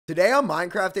Today on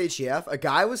Minecraft HCF, a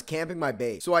guy was camping my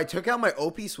base, so I took out my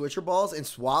OP switcher balls and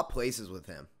swapped places with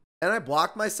him. Then I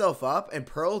blocked myself up and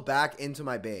pearled back into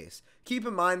my base. Keep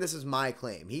in mind this is my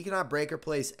claim. He cannot break or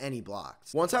place any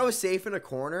blocks. Once I was safe in a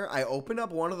corner, I opened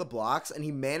up one of the blocks and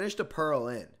he managed to pearl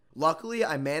in. Luckily,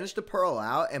 I managed to pearl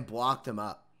out and blocked him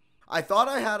up. I thought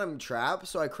I had him trapped,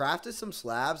 so I crafted some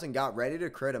slabs and got ready to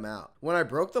crit him out. When I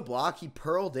broke the block, he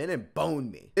pearled in and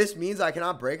boned me. This means I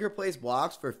cannot break or place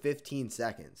blocks for 15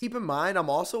 seconds. Keep in mind, I'm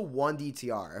also 1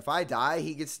 DTR. If I die,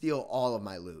 he could steal all of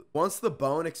my loot. Once the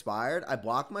bone expired, I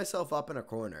blocked myself up in a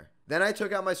corner. Then I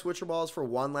took out my switcher balls for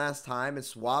one last time and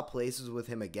swapped places with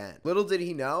him again. Little did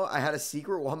he know, I had a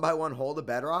secret 1x1 hole to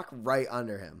bedrock right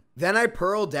under him. Then I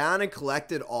pearled down and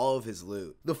collected all of his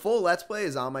loot. The full Let's Play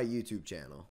is on my YouTube channel.